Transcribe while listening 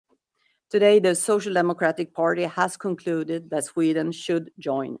Today, the Social Democratic Party has concluded that Sweden should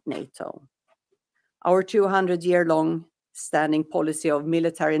join NATO. Our 200-year-long standing policy of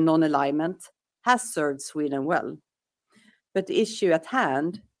military non-alignment has served Sweden well. But the issue at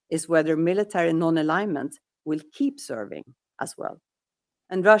hand is whether military non-alignment will keep serving as well.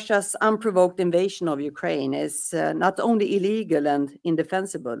 And Russia's unprovoked invasion of Ukraine is not only illegal and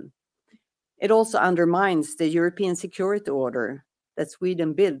indefensible, it also undermines the European security order that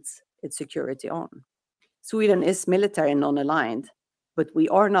Sweden builds its security on. Sweden is military non-aligned, but we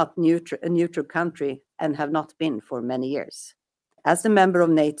are not a neutral country and have not been for many years. As a member of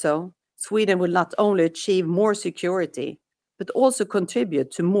NATO, Sweden will not only achieve more security, but also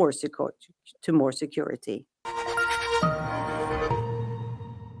contribute to more security.